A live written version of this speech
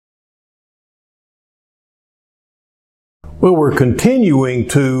Well, we're continuing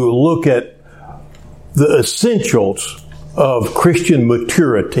to look at the essentials of Christian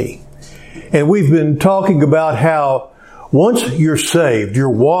maturity. And we've been talking about how once you're saved, you're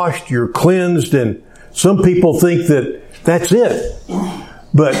washed, you're cleansed, and some people think that that's it.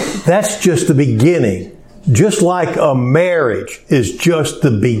 But that's just the beginning. Just like a marriage is just the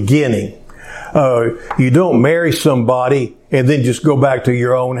beginning. You don't marry somebody and then just go back to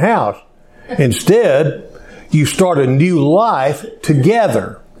your own house. Instead, you start a new life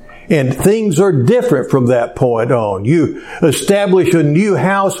together. And things are different from that point on. You establish a new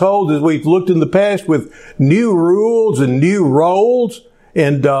household, as we've looked in the past, with new rules and new roles.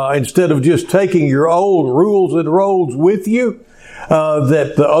 And instead of just taking your old rules and roles with you,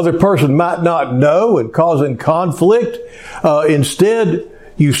 that the other person might not know and causing conflict, instead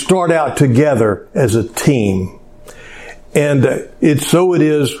you start out together as a team. And it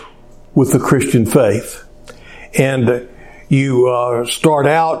is with the Christian faith. And you start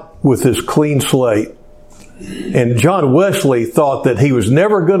out with this clean slate. And John Wesley thought that he was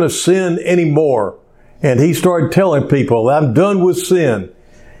never going to sin anymore. And he started telling people, I'm done with sin.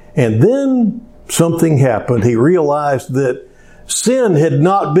 And then something happened. He realized that sin had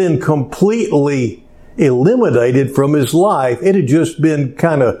not been completely eliminated from his life. It had just been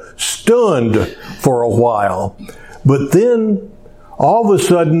kind of stunned for a while. But then all of a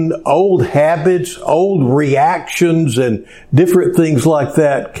sudden, old habits, old reactions, and different things like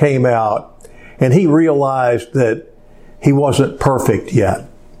that came out. And he realized that he wasn't perfect yet.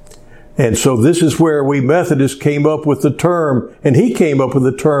 And so this is where we Methodists came up with the term, and he came up with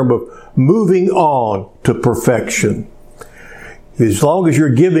the term of moving on to perfection. As long as you're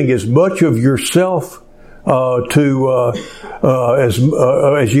giving as much of yourself as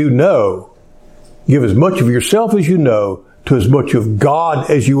you know, give as much of yourself as you know to as much of God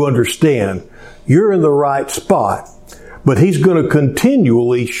as you understand, you're in the right spot. But He's going to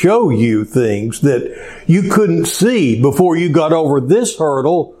continually show you things that you couldn't see before you got over this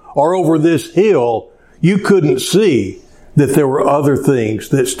hurdle or over this hill. You couldn't see that there were other things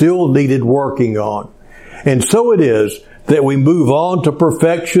that still needed working on. And so it is that we move on to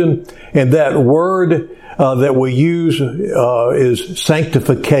perfection, and that word that we use is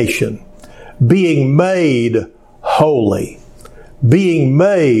sanctification. Being made holy. Being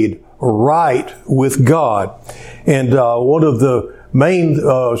made right with God. And one of the main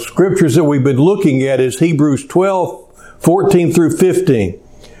scriptures that we've been looking at is Hebrews 12:14 through 15.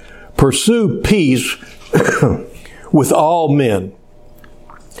 Pursue peace with all men.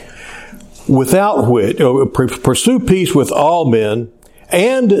 Pursue peace with all men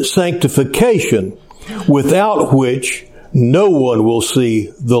and sanctification, without which no one will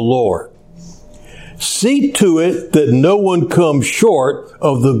see the Lord. See to it that no one comes short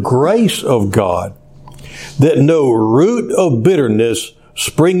of the grace of God, that no root of bitterness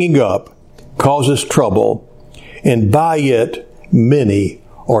springing up causes trouble, and by it many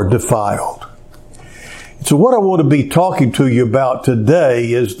are defiled. So what I want to be talking to you about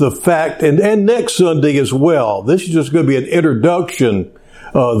today is the fact, and next Sunday as well, this is just going to be an introduction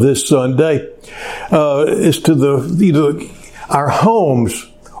this Sunday, is to our homes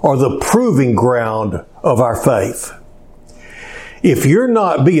are the proving ground of our faith. If you're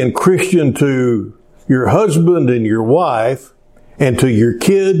not being Christian to your husband and your wife, and to your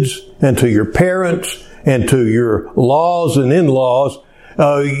kids, and to your parents, and to your laws and in-laws,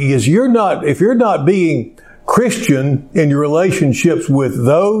 if you're not being Christian in your relationships with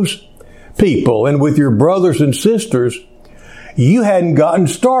those people and with your brothers and sisters, you hadn't gotten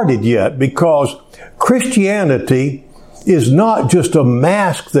started yet, because Christianity is not just a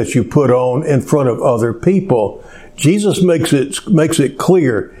mask that you put on in front of other people. Jesus makes it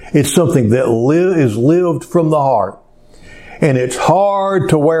clear it's something that is lived from the heart. And it's hard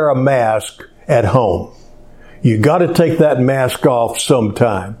to wear a mask at home. You got to take that mask off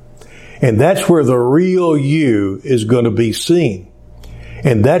sometime. And that's where the real you is going to be seen.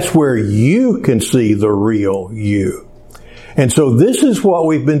 And that's where you can see the real you. And so this is what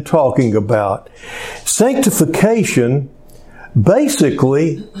we've been talking about. Sanctification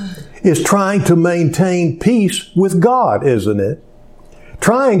basically is trying to maintain peace with God, isn't it?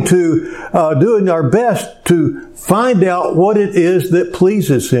 Trying to doing our best to find out what it is that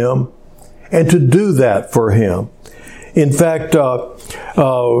pleases Him and to do that for Him. In fact,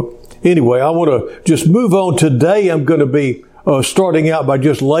 anyway, I want to just move on. Today I'm going to be starting out by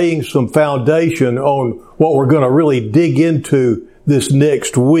just laying some foundation on what we're going to really dig into this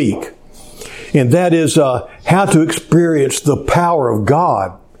next week. And that is how to experience the power of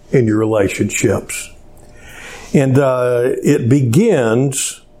God in your relationships. And it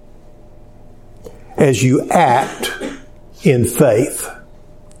begins as you act in faith.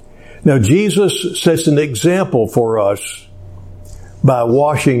 Now, Jesus sets an example for us by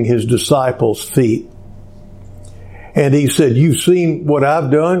washing his disciples' feet. And he said, you've seen what I've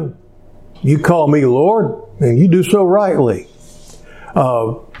done. You call me Lord, and you do so rightly.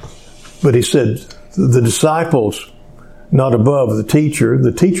 But he said, the disciples not above the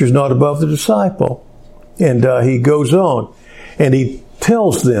teacher's not above the disciple. And he goes on, and he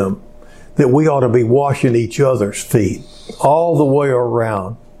tells them that we ought to be washing each other's feet all the way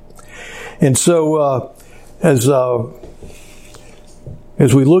around. And so as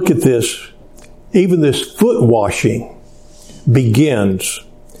we look at this, even this foot washing begins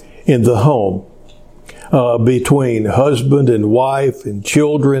in the home between husband and wife and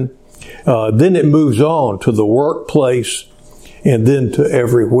children. Then it moves on to the workplace and then to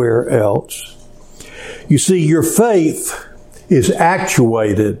everywhere else. You see, your faith is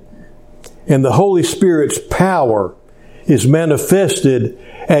actuated, and the Holy Spirit's power is manifested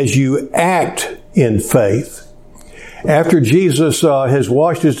as you act in faith. After Jesus has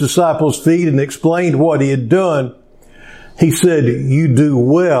washed his disciples' feet and explained what he had done, he said, you do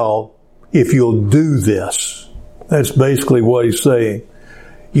well if you'll do this. That's basically what he's saying.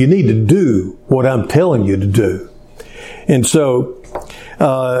 You need to do what I'm telling you to do. And so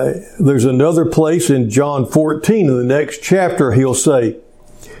there's another place in John 14, in the next chapter, he'll say,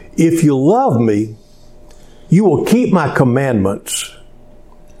 if you love me, you will keep my commandments.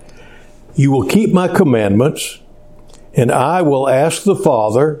 You will keep my commandments, and I will ask the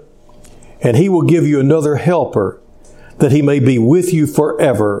Father, and he will give you another helper, that he may be with you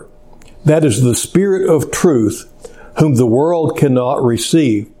forever. That is the Spirit of truth, whom the world cannot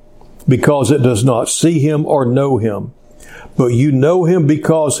receive, because it does not see him or know him. But you know him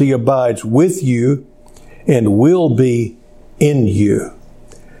because he abides with you and will be in you.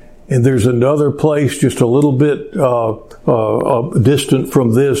 And there's another place just a little bit distant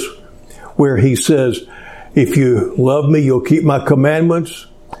from this where he says, if you love me, you'll keep my commandments,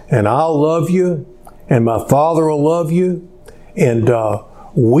 and I'll love you, and my Father will love you, and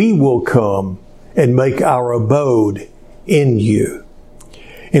we will come and make our abode in you.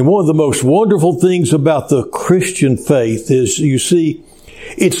 And one of the most wonderful things about the Christian faith is, you see,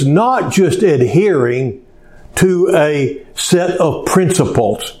 it's not just adhering to a set of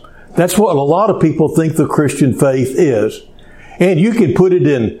principles. That's what a lot of people think the Christian faith is. And you can put it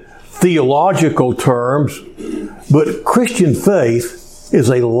in theological terms, but Christian faith is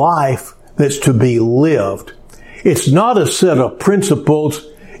a life that's to be lived. It's not a set of principles.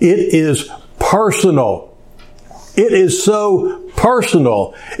 It is personal. It is so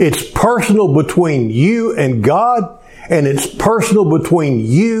personal. It's personal between you and God, and it's personal between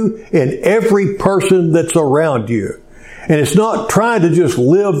you and every person that's around you. And it's not trying to just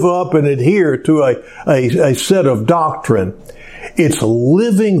live up and adhere to a set of doctrine. It's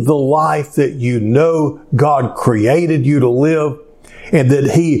living the life that you know God created you to live, and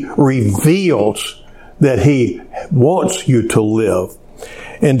that he reveals that he wants you to live.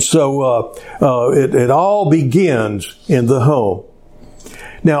 And so it all begins in the home.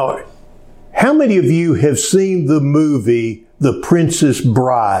 Now, how many of you have seen the movie The Princess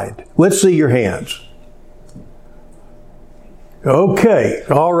Bride? Let's see your hands. Okay,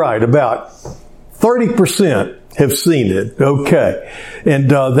 all right, about 30% have seen it. Okay, and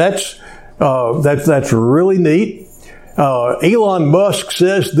that's really neat. Elon Musk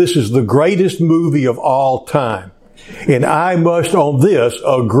says this is the greatest movie of all time. And I must, on this,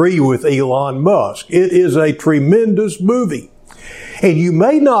 agree with Elon Musk. It is a tremendous movie. And you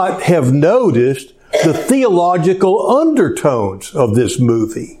may not have noticed the theological undertones of this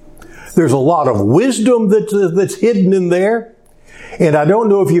movie. There's a lot of wisdom that's hidden in there. And I don't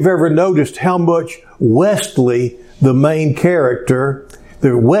know if you've ever noticed how much Westley, the main character,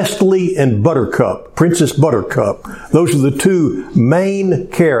 the Westley and Buttercup, Princess Buttercup, those are the two main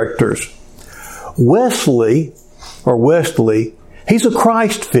characters. Westley, he's a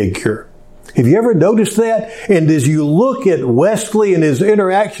Christ figure. Have you ever noticed that? And as you look at Westley and his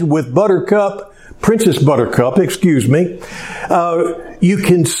interaction with Princess Buttercup, you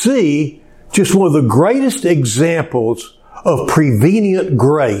can see just one of the greatest examples of prevenient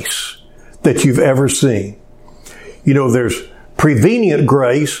grace that you've ever seen. You know, there's prevenient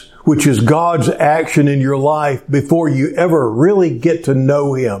grace, which is God's action in your life before you ever really get to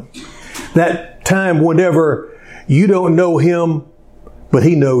know him. That time whenever you don't know him, but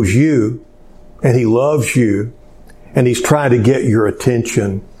he knows you, and he loves you, and he's trying to get your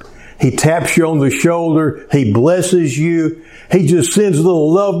attention. He taps you on the shoulder. He blesses you. He just sends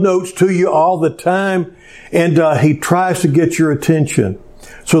little love notes to you all the time, and he tries to get your attention.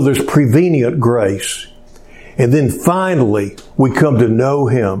 So there's prevenient grace. And then finally, we come to know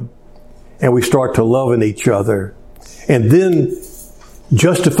Him and we start to loving each other. And then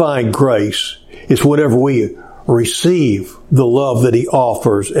justifying grace is whenever we receive the love that He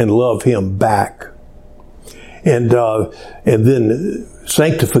offers and love Him back. And then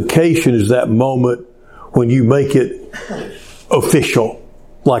sanctification is that moment when you make it official,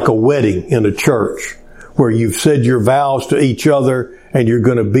 like a wedding in a church, where you've said your vows to each other and you're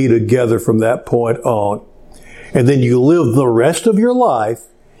going to be together from that point on. And then you live the rest of your life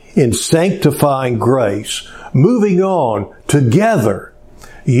in sanctifying grace, moving on together,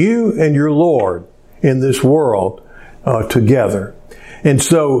 you and your Lord in this world together. And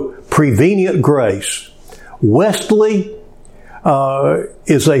so, prevenient grace. Westley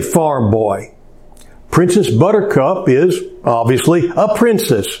is a farm boy. Princess Buttercup is obviously a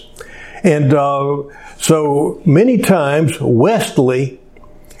princess. And so many times Westley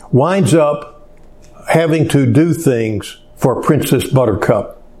winds up having to do things for Princess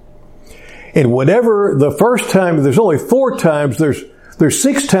Buttercup. And whenever the first time, there's only 4 times, there's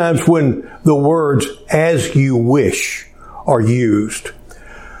 6 times when the words "as you wish" are used.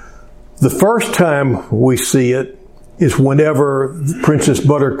 The first time we see it is whenever Princess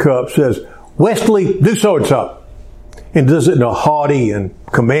Buttercup says, "Westley, do so-and-so," and does it in a haughty and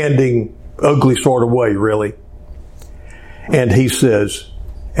commanding, ugly sort of way, really. And he says,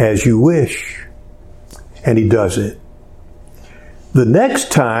 "As you wish," and he does it. The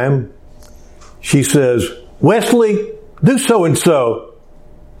next time she says, "Westley, do so-and-so,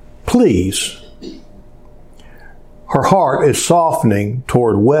 please." Her heart is softening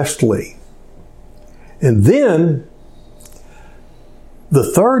toward Westley. And then, the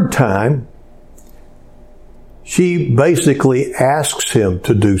third time, she basically asks him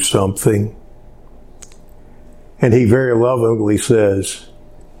to do something. And he very lovingly says,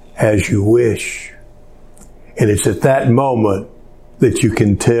 "As you wish." And it's at that moment that you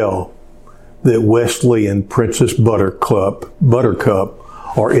can tell that Westley and Princess Buttercup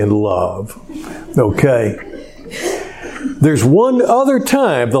are in love. Okay. There's one other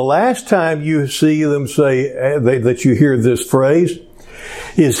time, the last time you see them say, that you hear this phrase,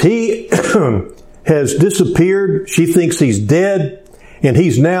 is he has disappeared. She thinks he's dead, and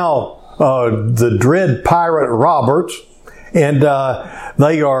he's now the dread pirate Roberts, and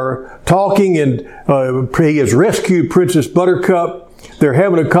they are talking, and he has rescued Princess Buttercup. They're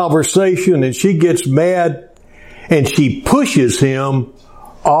having a conversation, and she gets mad, and she pushes him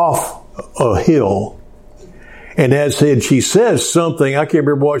off a hill. And as she says something, I can't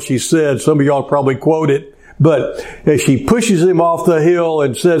remember what she said. Some of y'all probably quote it. But as she pushes him off the hill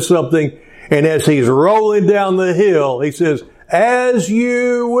and says something, and as he's rolling down the hill, he says, "As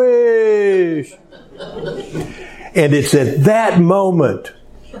you wish." And it's at that moment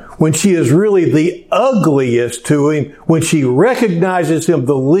when she is really the ugliest to him, when she recognizes him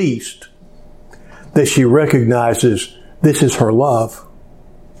the least, that she recognizes this is her love.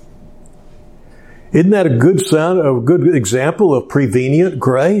 Isn't that a good sign, a good example of prevenient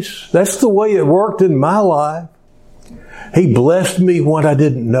grace? That's the way it worked in my life. He blessed me when I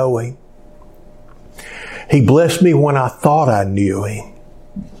didn't know Him. He blessed me when I thought I knew Him.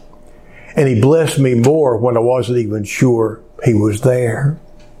 And He blessed me more when I wasn't even sure He was there.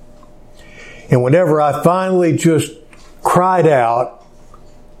 And whenever I finally just cried out,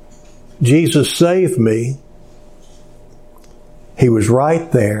 "Jesus, save me," He was right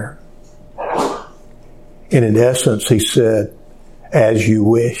there. And in essence, He said, "As you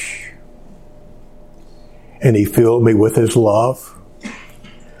wish." And He filled me with His love.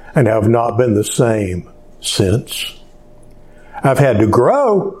 And I have not been the same since. I've had to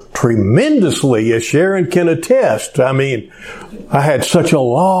grow tremendously, as Sharon can attest. I mean, I had such a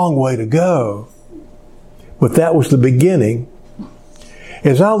long way to go. But that was the beginning.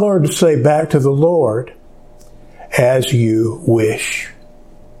 As I learned to say back to the Lord, "As you wish."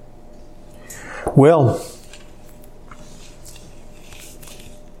 Well,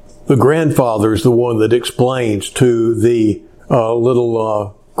 the grandfather is the one that explains to the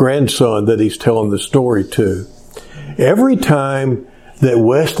little grandson that he's telling the story to. Every time that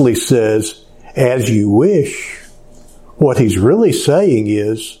Westley says, "As you wish," what he's really saying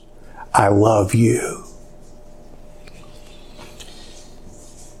is, "I love you."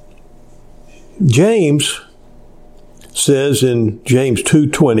 James says in James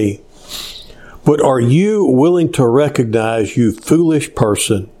 2:20, "But are you willing to recognize, you foolish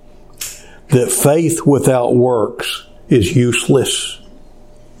person, that faith without works is useless?"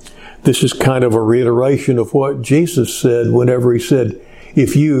 This is kind of a reiteration of what Jesus said whenever He said,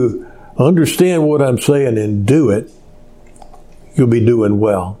 "If you understand what I'm saying and do it, you'll be doing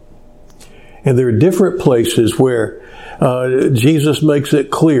well." And there are different places where Jesus makes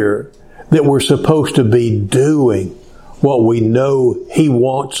it clear that we're supposed to be doing what we know He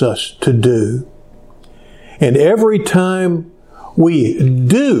wants us to do. And every time we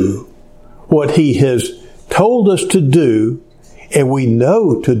do what He has told us to do and we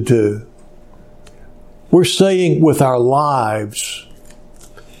know to do, we're saying with our lives,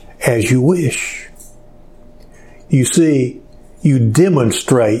 as you wish. You see, you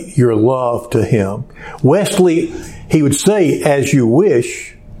demonstrate your love to Him. Westley, he would say, as you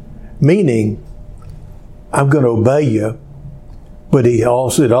wish, meaning, I'm going to obey you, but it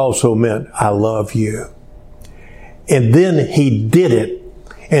also meant, I love you. And then he did it.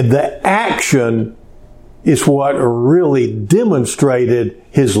 And the action is what really demonstrated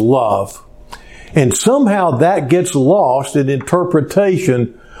his love. And somehow that gets lost in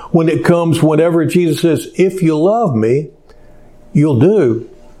interpretation when it comes whenever Jesus says, if you love me, you'll do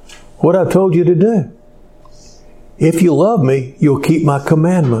what I told you to do. If you love me, you'll keep my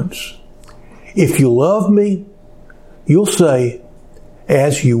commandments. If you love me, you'll say,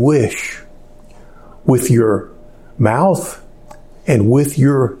 as you wish, with your mouth and with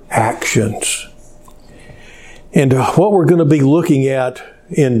your actions. And what we're going to be looking at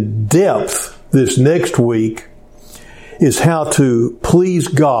in depth this next week is how to please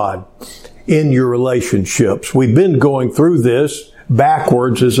God in your relationships. We've been going through this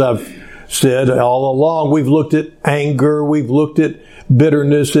backwards, as I've said all along. We've looked at anger, we've looked at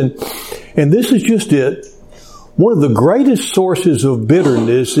bitterness, and this is just it. One of the greatest sources of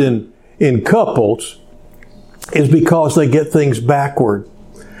bitterness in couples is because they get things backward.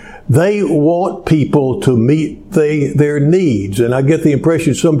 They want people to meet their needs. And I get the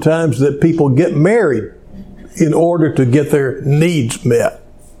impression sometimes that people get married in order to get their needs met.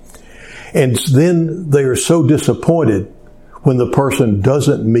 And then they are so disappointed when the person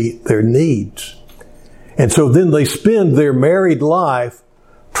doesn't meet their needs. And so then they spend their married life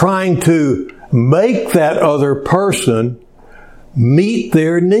trying to make that other person meet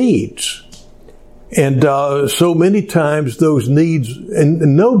their needs. And so many times those needs,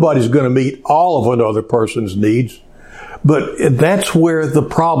 and nobody's going to meet all of another person's needs, but that's where the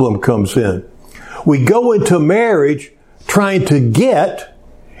problem comes in. We go into marriage trying to get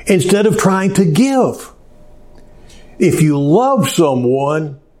instead of trying to give. If you love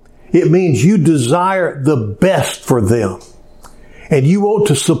someone, it means you desire the best for them. And you want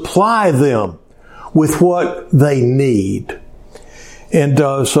to supply them with what they need. And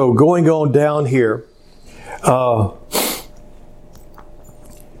so going on down here,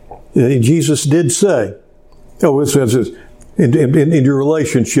 Jesus did say, it says in your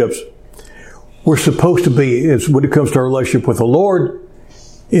relationships, we're supposed to be, when it comes to our relationship with the Lord,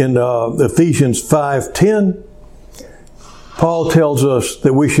 in Ephesians 5:10, Paul tells us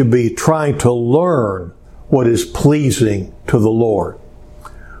that we should be trying to learn what is pleasing to the Lord.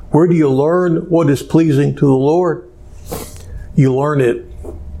 Where do you learn what is pleasing to the Lord? You learn it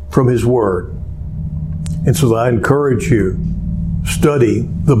from His Word. And so I encourage you, study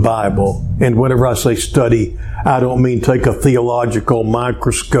the Bible. And whenever I say study, I don't mean take a theological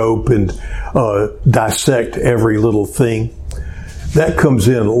microscope and dissect every little thing. That comes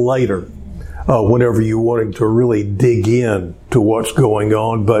in later, whenever you're wanting to really dig in to what's going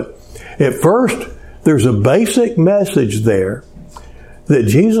on. But at first, there's a basic message there that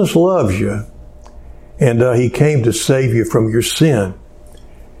Jesus loves you and He came to save you from your sin.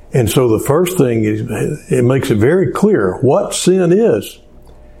 And so the first thing is, it makes it very clear what sin is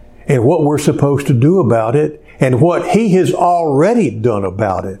and what we're supposed to do about it and what He has already done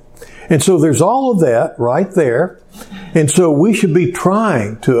about it. And so there's all of that right there. And so we should be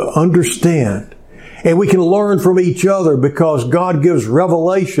trying to understand. And we can learn from each other because God gives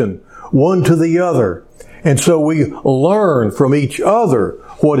revelation one to the other. And so we learn from each other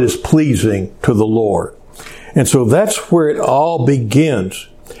what is pleasing to the Lord. And so that's where it all begins,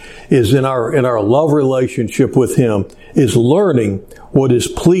 is in our love relationship with Him, is learning what is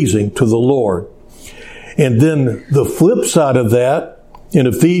pleasing to the Lord. And then the flip side of that, in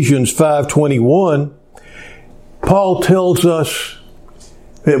Ephesians 5:21, Paul tells us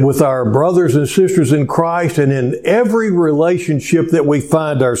that with our brothers and sisters in Christ and in every relationship that we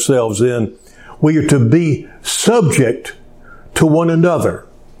find ourselves in, we are to be subject to one another.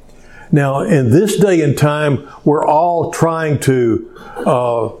 Now, in this day and time, we're all trying to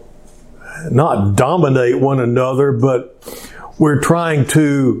not dominate one another, but we're trying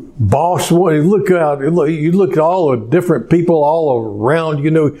to boss one. You look at all the different people all around,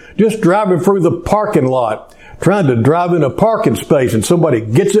 just driving through the parking lot, trying to drive in a parking space and somebody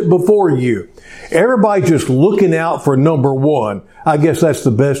gets it before you. Everybody just looking out for number one. I guess that's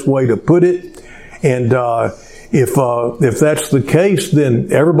the best way to put it. And if that's the case,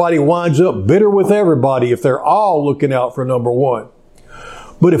 then everybody winds up bitter with everybody if they're all looking out for number one.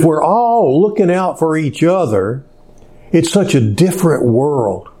 But if we're all looking out for each other, it's such a different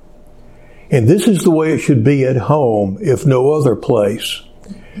world. And this is the way it should be at home, if no other place.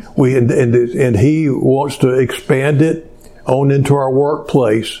 And He wants to expand it on into our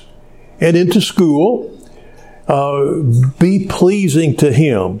workplace and into school. Be pleasing to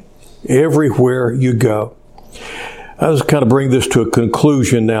Him everywhere you go. I just kind of bring this to a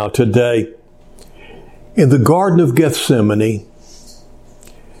conclusion now today. In the Garden of Gethsemane,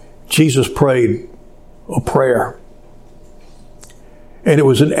 Jesus prayed a prayer. And it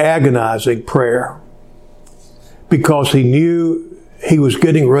was an agonizing prayer because He knew He was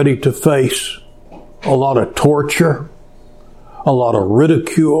getting ready to face a lot of torture, a lot of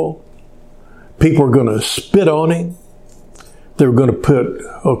ridicule. People were going to spit on Him. They were going to put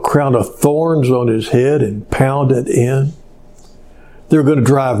a crown of thorns on His head and pound it in. They were going to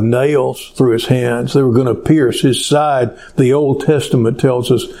drive nails through His hands. They were going to pierce His side. The Old Testament tells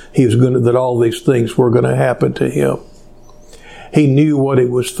us that all these things were going to happen to Him. He knew what He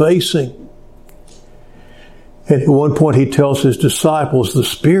was facing. And at one point He tells His disciples, the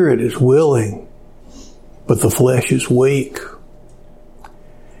spirit is willing, but the flesh is weak.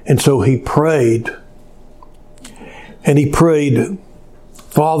 And so He prayed. And He prayed,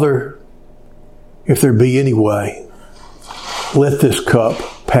 Father, if there be any way, let this cup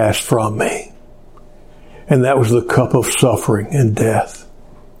pass from me. And that was the cup of suffering and death.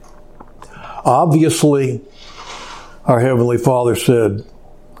 Obviously, our Heavenly Father said,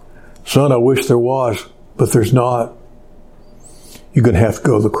 Son, I wish there was, but there's not. You're going to have to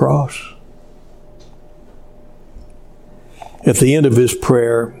go to the cross. At the end of His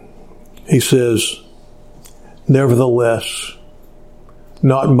prayer, He says, nevertheless,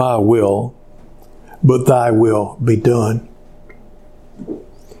 not my will, but thy will be done.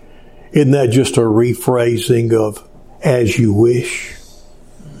 Isn't that just a rephrasing of as you wish?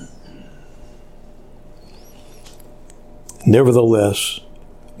 Nevertheless,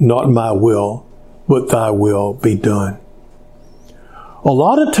 not my will, but thy will be done. A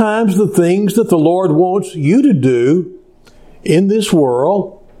lot of times the things that the Lord wants you to do in this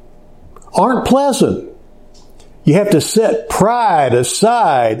world aren't pleasant. You have to set pride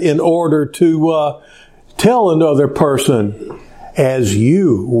aside in order to tell another person as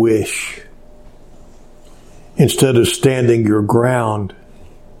you wish, instead of standing your ground.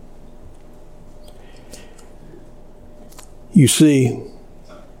 You see,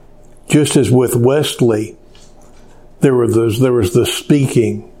 just as with Westley, there was the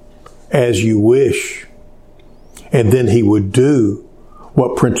speaking as you wish, and then he would do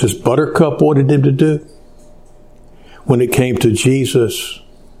what Princess Buttercup wanted him to do. When it came to Jesus,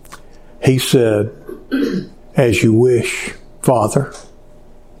 He said, as you wish, Father.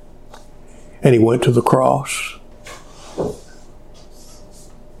 And He went to the cross.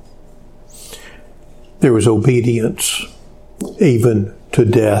 There was obedience, even to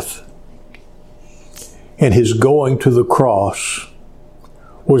death. And His going to the cross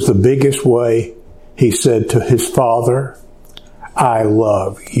was the biggest way He said to His Father, I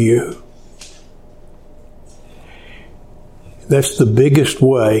love you. That's the biggest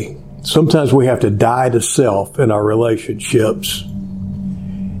way. Sometimes we have to die to self in our relationships.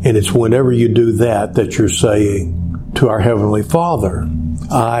 And it's whenever you do that that you're saying to our Heavenly Father,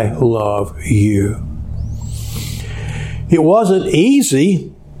 I love you. It wasn't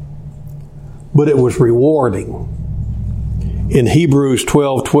easy, but it was rewarding. In Hebrews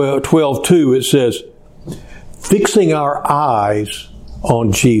 12:2 it says, fixing our eyes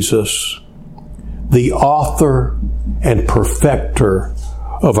on Jesus, the author and perfecter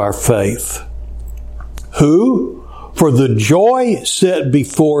of our faith, who, for the joy set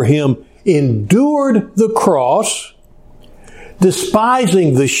before Him, endured the cross,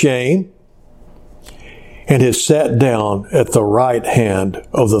 despising the shame, and has sat down at the right hand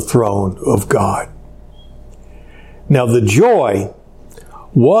of the throne of God. Now the joy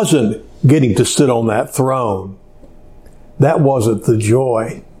wasn't getting to sit on that throne. That wasn't the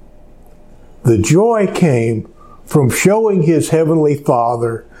joy. The joy came from showing His Heavenly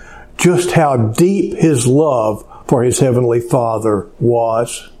Father just how deep His love for His Heavenly Father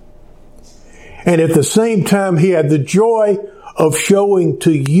was. And at the same time, He had the joy of showing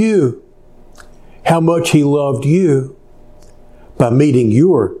to you how much He loved you by meeting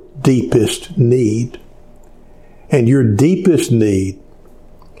your deepest need. And your deepest need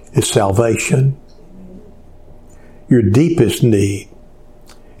is salvation. your deepest need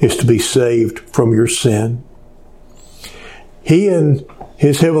is to be saved from your sin. He and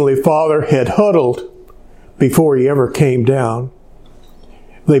his Heavenly Father had huddled before he ever came down.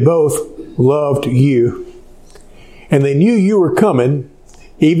 They both loved you, and they knew you were coming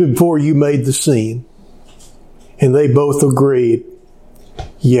even before you made the scene. And they both agreed,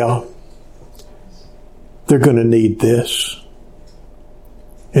 yeah, they're going to need this.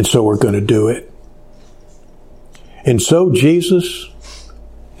 And so we're going to do it. And so Jesus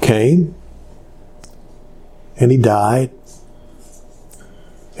came, and he died,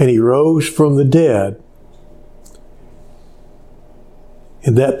 and he rose from the dead.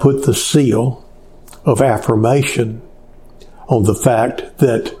 And that put the seal of affirmation on the fact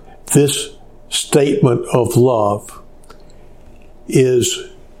that this statement of love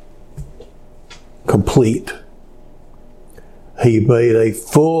is complete. He made a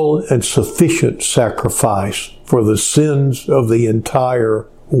full and sufficient sacrifice for the sins of the entire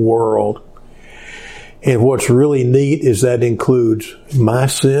world. And what's really neat is that includes my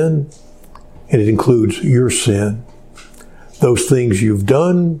sin, and it includes your sin. Those things you've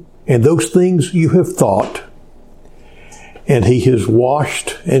done and those things you have thought. And he has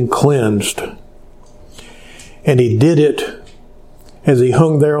washed and cleansed. And he did it as he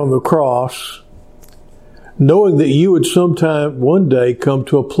hung there on the cross, knowing that you would sometime, one day, come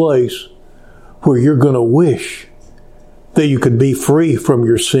to a place where you're going to wish that you could be free from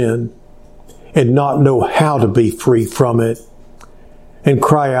your sin and not know how to be free from it, and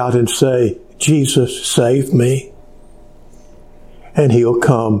cry out and say, Jesus, save me. And he'll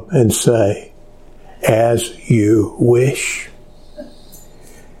come and say, as you wish.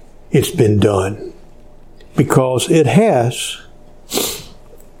 It's been done. Because it has.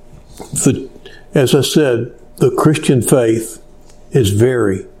 As I said, the Christian faith is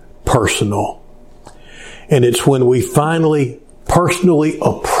very personal. And it's when we finally personally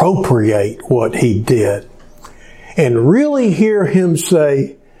appropriate what he did and really hear him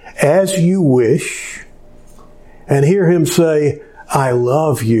say, as you wish, and hear him say, I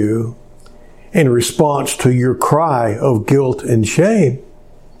love you, in response to your cry of guilt and shame,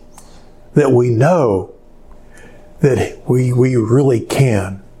 that we know that we really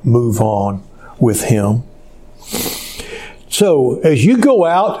can move on with him. So, as you go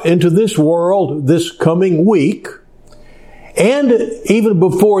out into this world this coming week, and even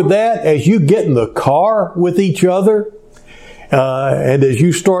before that, as you get in the car with each other, and as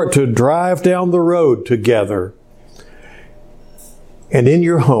you start to drive down the road together, and in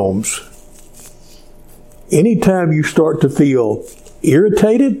your homes, anytime you start to feel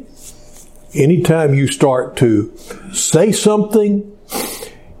irritated, anytime you start to say something,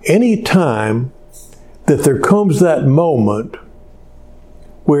 anytime that there comes that moment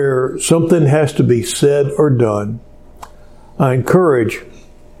where something has to be said or done, I encourage,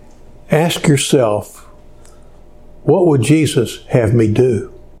 ask yourself, what would Jesus have me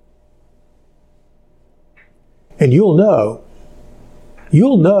do? And you'll know.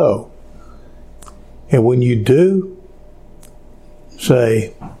 You'll know. And when you do,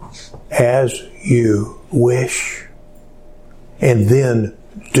 say, as you wish, and then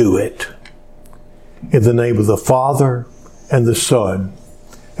do it. In the name of the Father, and the Son,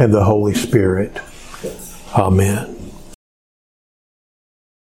 and the Holy Spirit. Amen.